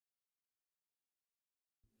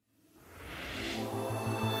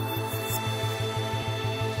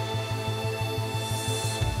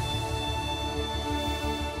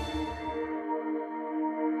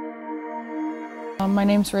My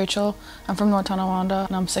name's Rachel. I'm from North Tonawanda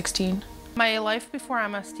and I'm 16. My life before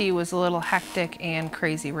MST was a little hectic and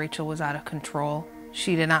crazy. Rachel was out of control.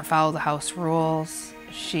 She did not follow the house rules.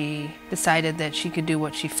 She decided that she could do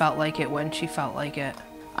what she felt like it when she felt like it.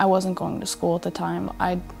 I wasn't going to school at the time.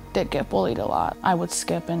 I did get bullied a lot. I would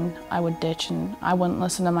skip and I would ditch and I wouldn't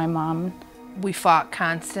listen to my mom. We fought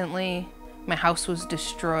constantly. My house was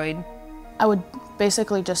destroyed. I would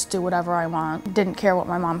basically just do whatever I want. Didn't care what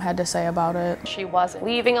my mom had to say about it. She was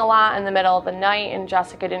leaving a lot in the middle of the night and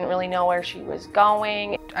Jessica didn't really know where she was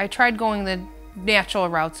going. I tried going the natural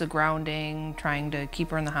routes of grounding, trying to keep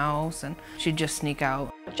her in the house, and she'd just sneak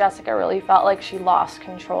out. Jessica really felt like she lost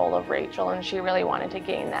control of Rachel and she really wanted to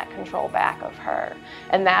gain that control back of her.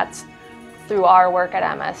 And that's through our work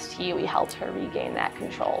at MST, we helped her regain that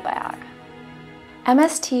control back.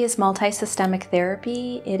 MST is multisystemic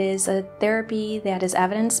therapy. It is a therapy that is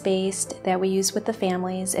evidence-based that we use with the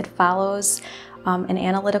families. It follows an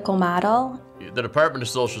analytical model. The Department of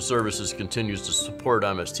Social Services continues to support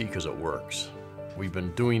MST because it works. We've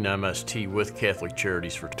been doing MST with Catholic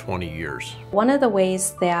Charities for 20 years. One of the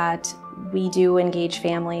ways that we do engage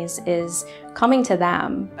families is coming to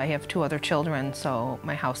them. I have 2 other children, so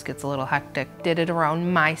my house gets a little hectic. Did it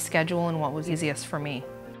around my schedule and what was easiest for me.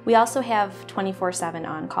 We also have 24/7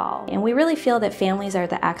 on-call, and we really feel that families are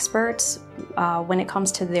the experts when it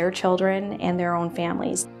comes to their children and their own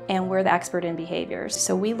families, and we're the expert in behaviors.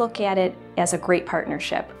 So we look at it as a great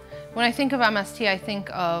partnership. When I think of MST, I think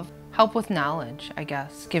of help with knowledge, I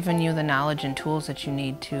guess, giving you the knowledge and tools that you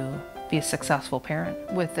need to be a successful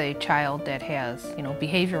parent with a child that has,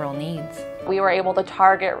 behavioral needs. We were able to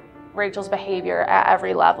target Rachel's behavior at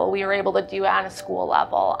every level. We were able to do it on a school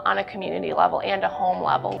level, on a community level, and a home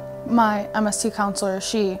level. My MST counselor,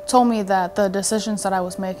 she told me that the decisions that I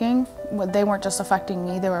was making, they weren't just affecting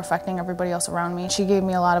me, they were affecting everybody else around me. She gave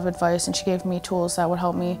me a lot of advice and she gave me tools that would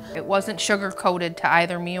help me. It wasn't sugar-coated to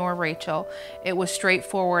either me or Rachel. It was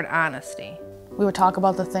straightforward honesty. We would talk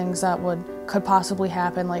about the things that could possibly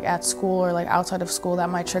happen, like at school or like outside of school, that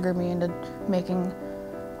might trigger me into making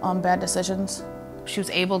bad decisions. She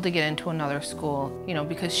was able to get into another school,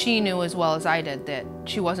 because she knew as well as I did that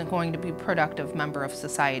she wasn't going to be a productive member of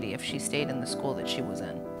society if she stayed in the school that she was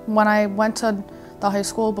in. When I went to the high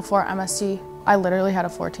school before MST, I literally had a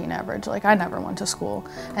 14 average. Like, I never went to school.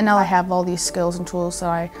 And now I have all these skills and tools that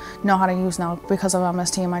I know how to use now because of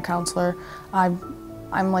MST and my counselor.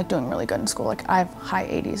 I'm like doing really good in school. Like, I have high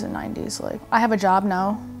 80s and 90s. Like, I have a job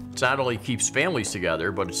now. It not only keeps families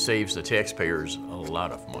together, but it saves the taxpayers a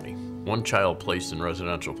lot of money. One child placed in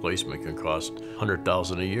residential placement can cost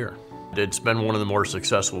 $100,000 a year. It's been one of the more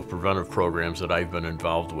successful preventive programs that I've been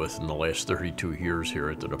involved with in the last 32 years here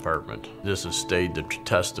at the department. This has stayed the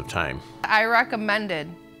test of time. I recommended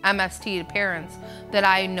MST to parents that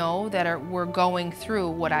I know that were going through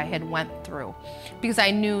what I had went through, because I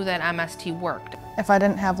knew that MST worked. If I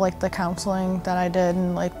didn't have like the counseling that I did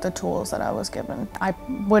and like the tools that I was given, I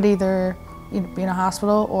would either be in a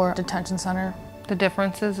hospital or detention center. The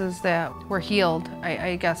difference is that we're healed.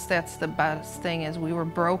 I guess that's the best thing, is we were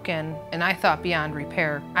broken and I thought beyond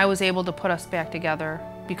repair. I was able to put us back together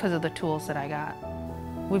because of the tools that I got.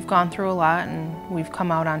 We've gone through a lot and we've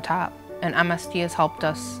come out on top, and MST has helped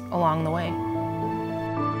us along the way.